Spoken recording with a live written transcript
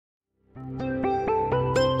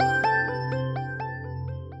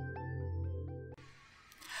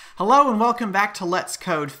Hello and welcome back to Let's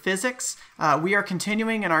Code Physics. We are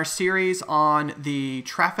continuing in our series on the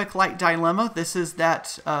traffic light dilemma. This is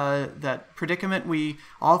that predicament we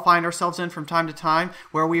all find ourselves in from time to time,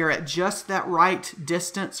 where we are at just that right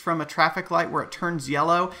distance from a traffic light where it turns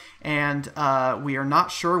yellow, and we are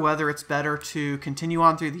not sure whether it's better to continue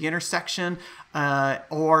on through the intersection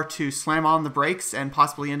or to slam on the brakes and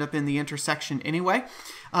possibly end up in the intersection anyway.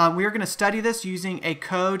 We are going to study this using a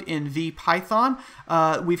code in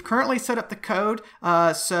VPython. We've currently set up the code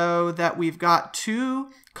so that we've got two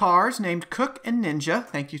cars named Cook and Ninja.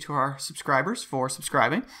 Thank you to our subscribers for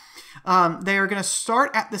subscribing. They are going to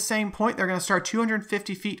start at the same point. They're going to start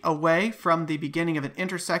 250 feet away from the beginning of an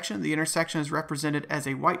intersection. The intersection is represented as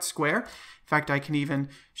a white square. In fact, I can even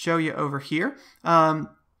show you over here.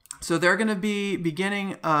 So they're going to be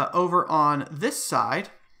beginning over on this side.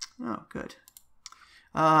 Oh, good.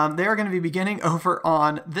 They are going to be beginning over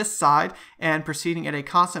on this side and proceeding at a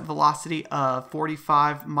constant velocity of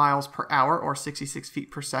 45 miles per hour or 66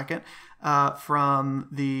 feet per second from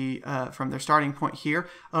their starting point here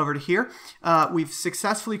over to here. We've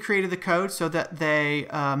successfully created the code so that they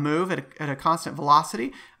move at a constant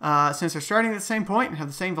velocity. Since they're starting at the same point and have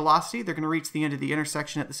the same velocity, they're going to reach the end of the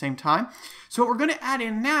intersection at the same time. So what we're going to add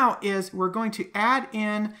in now is we're going to add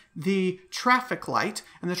in the traffic light,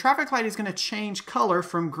 and the traffic light is going to change color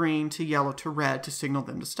from green to yellow to red to signal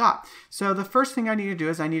them to stop. So the first thing I need to do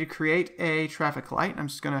is I need to create a traffic light. I'm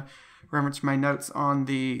just going to reference my notes on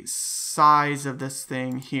the size of this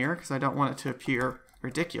thing here because I don't want it to appear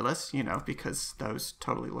ridiculous, you know, because those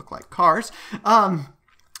totally look like cars.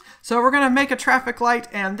 So we're going to make a traffic light,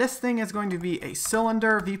 and this thing is going to be a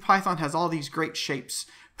cylinder. VPython has all these great shapes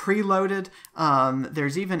preloaded.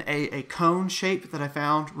 There's even a cone shape that I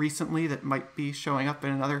found recently that might be showing up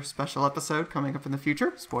in another special episode coming up in the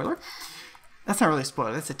future. Spoiler. That's not really a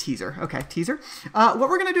spoiler, that's a teaser. Okay, teaser. What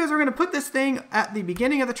we're going to do is we're going to put this thing at the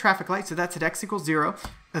beginning of the traffic light, so that's at x equals 0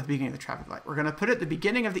 at the beginning of the traffic light. We're going to put it at the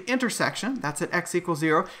beginning of the intersection, that's at x equals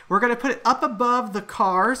 0. We're going to put it up above the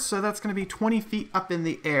cars, so that's going to be 20 feet up in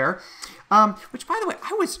the air. Which, by the way,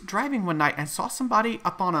 I was driving one night and saw somebody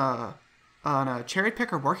up on a cherry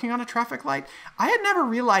picker working on a traffic light. I had never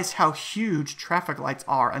realized how huge traffic lights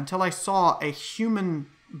are until I saw a human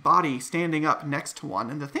body standing up next to one,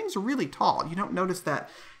 and the things are really tall. You don't notice that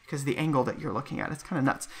because of the angle that you're looking at. It's kind of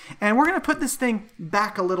nuts. And we're going to put this thing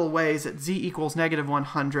back a little ways at z equals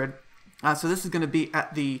 -100. So this is going to be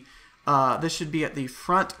at the this should be at the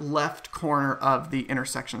front left corner of the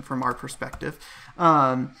intersection from our perspective.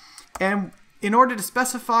 And in order to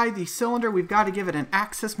specify the cylinder, we've got to give it an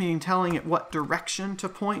axis, meaning telling it what direction to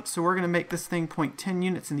point. So we're going to make this thing point 10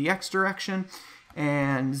 units in the x direction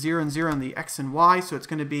and 0 and 0 in the x and y. So it's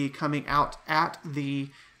going to be coming out at the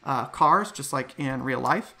cars, just like in real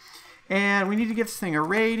life. And we need to give this thing a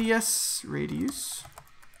radius,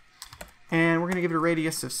 and we're going to give it a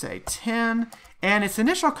radius of, say, 10. And its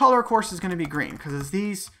initial color, of course, is going to be green, because as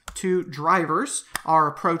these two drivers are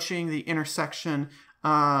approaching the intersection,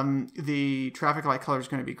 the traffic light color is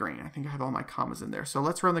going to be green. I think I have all my commas in there. So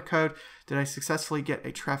let's run the code. Did I successfully get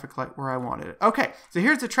a traffic light where I wanted it? Okay, so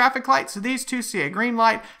here's the traffic light. So these two see a green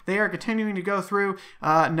light. They are continuing to go through.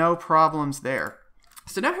 No problems there.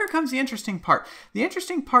 So now here comes the interesting part. The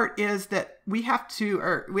interesting part is that we have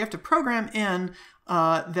to program in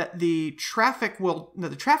that the traffic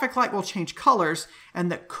light will change colors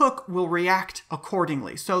and that Cook will react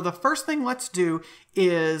accordingly. So the first thing let's do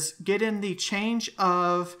is get in the change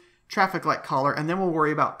of traffic light color, and then we'll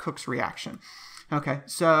worry about Cook's reaction. Okay,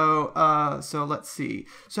 so let's see.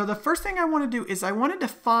 So the first thing I want to do is I want to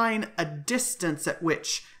define a distance at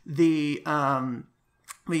which the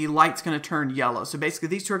light's going to turn yellow. So basically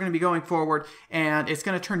these two are going to be going forward, and it's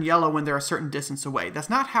going to turn yellow when they're a certain distance away. That's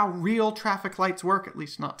not how real traffic lights work, at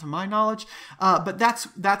least not to my knowledge. But that's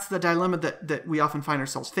the dilemma that we often find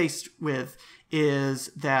ourselves faced with, is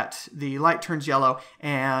that the light turns yellow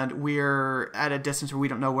and we're at a distance where we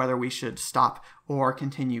don't know whether we should stop or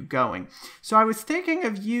continue going. So I was thinking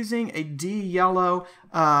of using a d-yellow,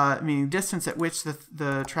 meaning distance at which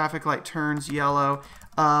the traffic light turns yellow,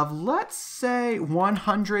 of, let's say,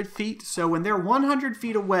 100 feet. So when they're 100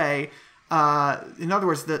 feet away, in other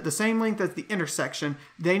words, the same length as the intersection,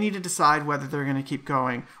 they need to decide whether they're going to keep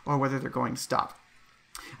going or whether they're going to stop.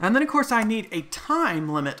 And then, of course, I need a time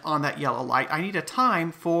limit on that yellow light. I need a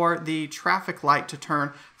time for the traffic light to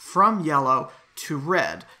turn from yellow to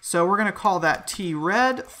red. So we're going to call that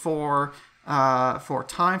t-red for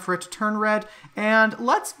time for it to turn red. And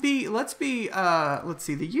let's see,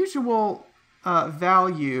 the usual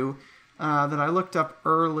value that I looked up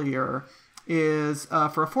earlier is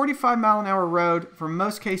for a 45-mile-an-hour road, for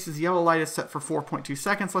most cases, the yellow light is set for 4.2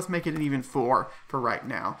 seconds. Let's make it an even 4 for right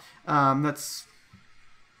now. That's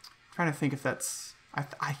trying to think if that's...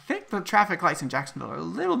 I think the traffic lights in Jacksonville are a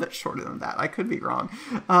little bit shorter than that. I could be wrong.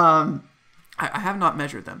 I have not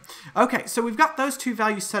measured them. Okay, so we've got those two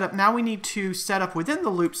values set up. Now we need to set up within the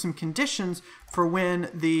loop some conditions for when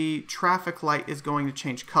the traffic light is going to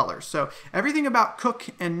change color. So everything about Cook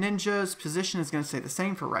and Ninja's position is going to stay the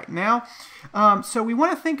same for right now. So we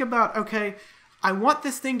want to think about, okay, I want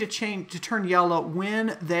this thing to turn yellow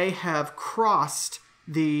when they have crossed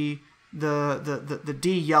the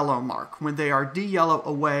D yellow mark, when they are D yellow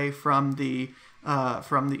away from the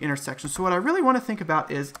intersection. So what I really want to think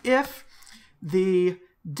about is if the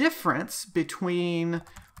difference between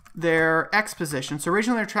their X position, so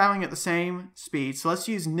originally they're traveling at the same speed, so let's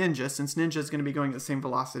use Ninja since Ninja is going to be going at the same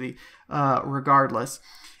velocity regardless.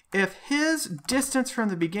 If his distance from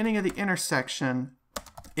the beginning of the intersection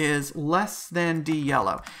is less than D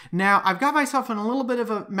yellow. Now, I've got myself in a little bit of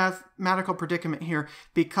a mathematical predicament here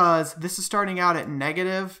because this is starting out at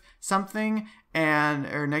negative something,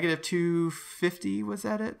 or negative 250, was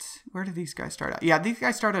that it? Where did these guys start out? Yeah, these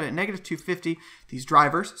guys start out at negative 250. These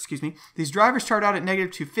drivers start out at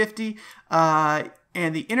negative 250.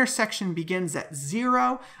 And the intersection begins at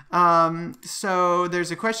 0. So there's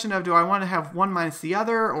a question of, do I want to have one minus the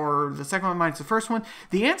other, or the second one minus the first one?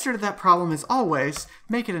 The answer to that problem is always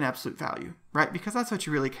make it an absolute value, right? Because that's what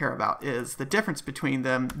you really care about, is the difference between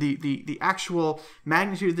them, the actual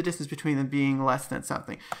magnitude of the distance between them being less than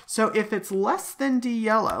something. So if it's less than D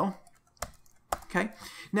yellow, okay,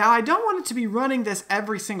 now I don't want it to be running this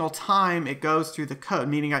every single time it goes through the code,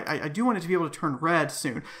 meaning I do want it to be able to turn red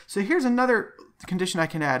soon. So here's another condition I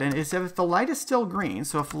can add in, is if the light is still green,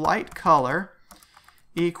 so if light color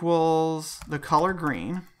equals the color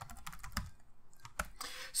green.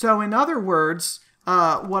 So in other words,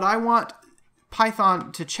 what I want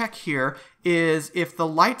Python to check here is if the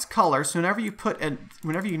light's color, so whenever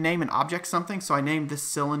you name an object something, so I named this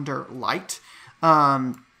cylinder light,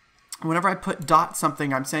 whenever I put dot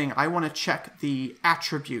something, I'm saying I want to check the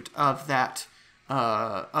attribute of that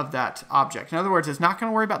object. In other words, it's not going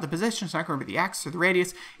to worry about the position, it's not going to worry about the axis or the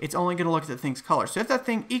radius, it's only going to look at the thing's color. So if that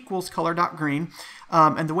thing equals color.green,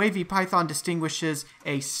 and the way VPython distinguishes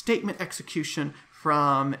a statement execution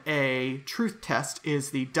from a truth test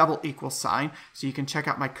is the double equal sign. So you can check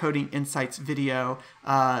out my Coding Insights video.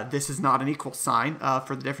 This is not an equal sign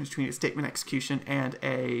for the difference between a statement execution and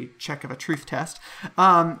a check of a truth test.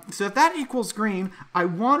 So if that equals green, I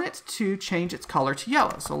want it to change its color to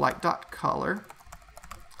yellow. So light.color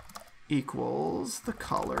equals the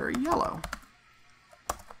color yellow.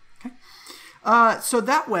 Okay. So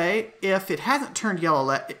that way, if it hasn't turned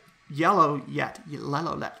yellow yet,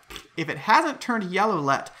 if it hasn't turned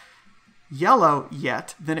yellow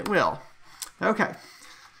yet, then it will. Okay.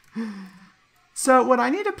 So what I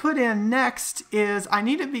need to put in next is I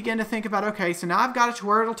need to begin to think about, okay, so now I've got it to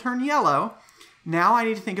where it'll turn yellow. Now I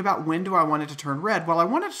need to think about, when do I want it to turn red? Well, I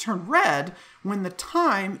want it to turn red when the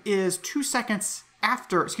time is 4 seconds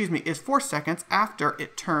after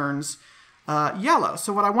it turns yellow.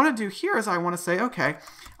 So what I want to do here is I want to say, okay,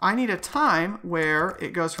 I need a time where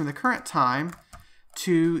it goes from the current time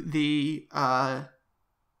to the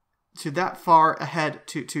to that far ahead,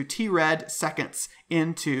 to t-red seconds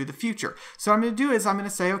into the future. So what I'm going to do is I'm going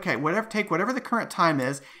to say, okay, take whatever the current time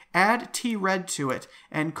is, add t-red to it,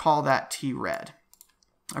 and call that t-red.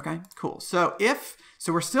 Okay, cool. So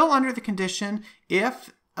we're still under the condition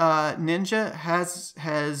if Ninja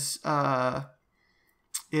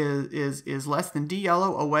is less than D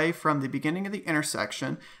yellow away from the beginning of the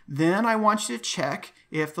intersection, then I want you to check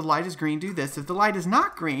if the light is green, do this. If the light is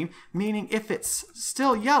not green, meaning if it's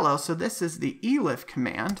still yellow, so this is the elif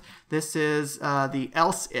command, this is the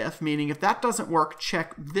else if, meaning if that doesn't work,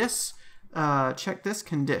 check this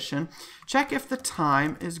condition, check if the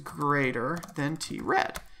time is greater than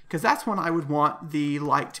t-red, because that's when I would want the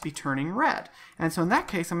light to be turning red. And so in that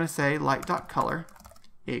case, I'm going to say light.color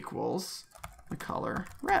equals the color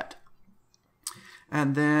red.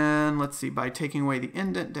 And then let's see, by taking away the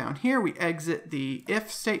indent down here, we exit the if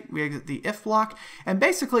state, we exit the if block. And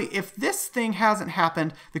basically, if this thing hasn't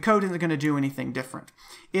happened, the code isn't going to do anything different.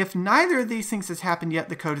 If neither of these things has happened yet,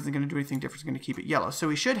 the code isn't going to do anything different. It's going to keep it yellow. So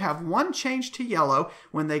we should have one change to yellow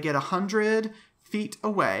when they get 100 feet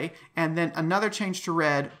away, and then another change to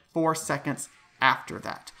red 4 seconds after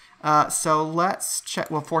that. So let's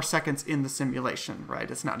check, well, 4 seconds in the simulation,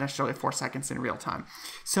 right? It's not necessarily 4 seconds in real time.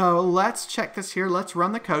 So let's check this here. Let's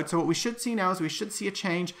run the code. So what we should see now is we should see a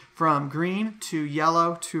change from green to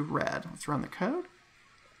yellow to red. Let's run the code.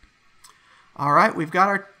 All right, we've got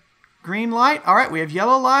our green light. All right, we have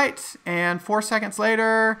yellow light, and 4 seconds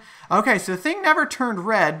later. Okay, so the thing never turned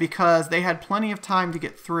red because they had plenty of time to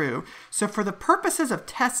get through. So for the purposes of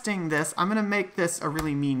testing this, I'm going to make this a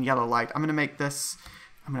really mean yellow light. I'm going to make this,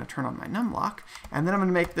 I'm going to turn on my num lock, and then I'm going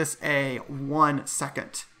to make this a 1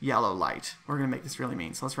 second yellow light. We're going to make this really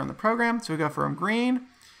mean. So let's run the program. So we go from green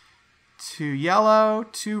to yellow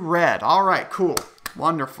to red. All right, cool.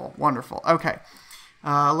 Wonderful, wonderful. Okay.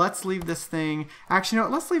 Let's leave this thing, actually, you know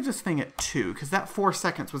what, let's leave this thing at 2, because that 4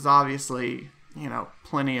 seconds was obviously, you know,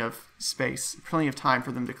 plenty of space, plenty of time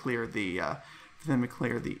for them to clear the,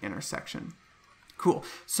 intersection. Cool.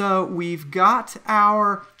 So we've got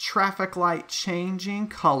our traffic light changing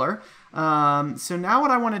color. So now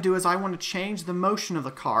what I want to do is I want to change the motion of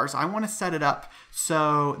the cars. I want to set it up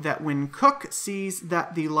so that when Cook sees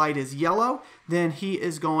that the light is yellow, then he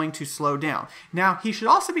is going to slow down. Now, he should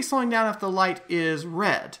also be slowing down if the light is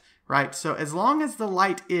red, right? So as long as the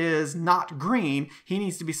light is not green, he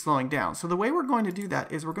needs to be slowing down. So the way we're going to do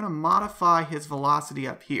that is we're going to modify his velocity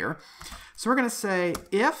up here. So we're going to say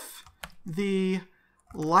if the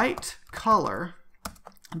light color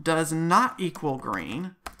does not equal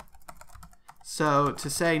green, so to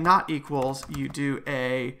say not equals, you do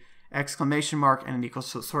a exclamation mark and an equals,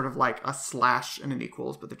 so sort of like a slash and an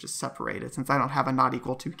equals, but they're just separated since I don't have a not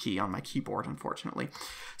equal to key on my keyboard, unfortunately.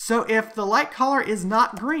 So if the light color is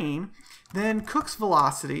not green, then Cook's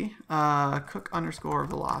velocity, Cook underscore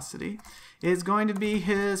velocity, is going to be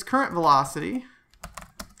his current velocity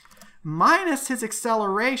minus his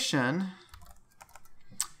acceleration.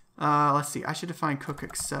 Let's see, I should define Cook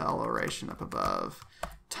acceleration up above,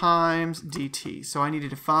 times dt. So I need to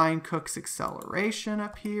define Cook's acceleration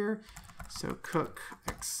up here. So Cook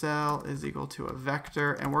accel is equal to a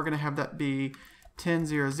vector, and we're going to have that be 10,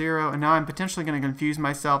 0, 0. And now I'm potentially going to confuse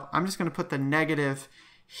myself. I'm just going to put the negative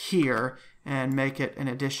here and make it an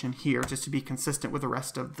addition here, just to be consistent with the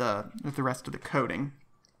rest of the coding.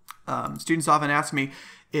 Students often ask me,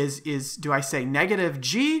 do I say negative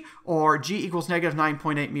g or g equals negative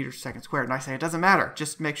 9.8 meters per second squared? And I say it doesn't matter.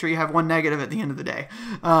 Just make sure you have one negative at the end of the day.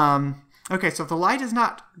 Okay, so if the light is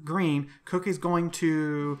not green, Cook is going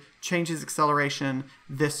to change his acceleration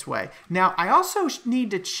this way. Now, I also need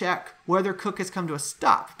to check whether Cook has come to a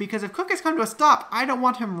stop, because if Cook has come to a stop, I don't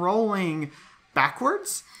want him rolling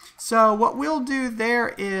backwards. So what we'll do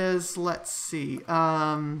there is, let's see.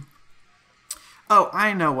 Oh,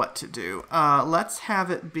 I know what to do. Let's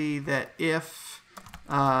have it be that if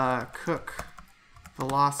Cook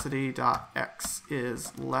velocity.x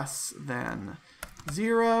is less than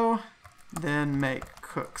 0, then make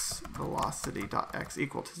Cook's velocity.x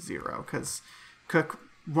equal to 0, because Cook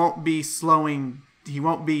won't be slowing. He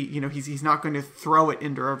won't be, you know, he's not going to throw it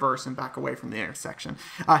into reverse and back away from the intersection.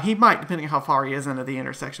 He might, depending on how far he is into the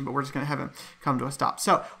intersection, but we're just going to have him come to a stop.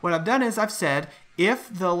 So what I've done is I've said,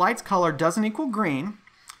 if the light's color doesn't equal green,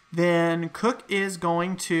 then Cook is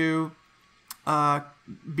going to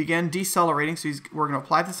begin decelerating. So we're going to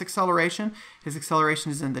apply this acceleration. His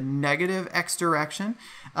acceleration is in the negative x direction.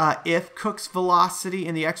 If Cook's velocity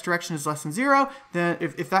in the x direction is less than 0, then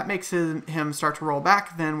if that makes him start to roll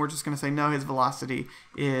back, then we're just going to say no, his velocity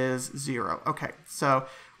is 0. Okay, so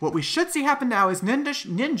what we should see happen now is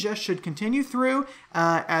Ninja should continue through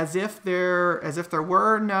as if there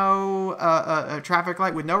were no traffic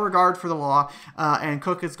light with no regard for the law, and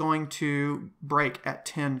Cook is going to brake at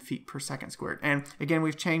 10 feet per second squared. And again,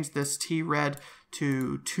 we've changed this T red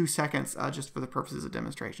to 2 seconds just for the purposes of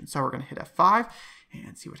demonstration. So we're going to hit F5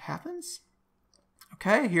 and see what happens.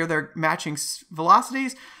 Okay, here they're matching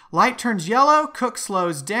velocities. Light turns yellow, Cook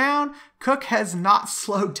slows down. Cook has not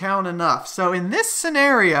slowed down enough. So in this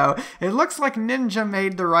scenario, it looks like Ninja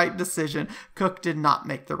made the right decision. Cook did not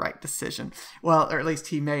make the right decision. Well, or at least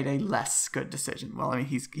he made a less good decision. Well, I mean,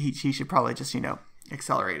 he should probably just, you know,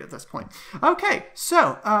 accelerate at this point. Okay,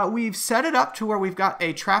 so we've set it up to where we've got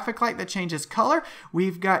a traffic light that changes color.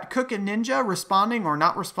 We've got Cook and Ninja responding or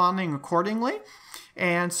not responding accordingly.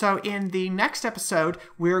 And so in the next episode,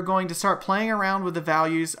 we're going to start playing around with the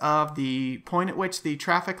values of the point at which the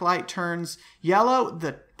traffic light turns yellow,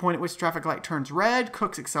 the point at which traffic light turns red,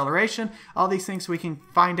 Cook's acceleration, all these things, so we can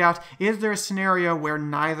find out, is there a scenario where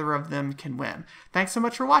neither of them can win? Thanks so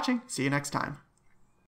much for watching. See you next time.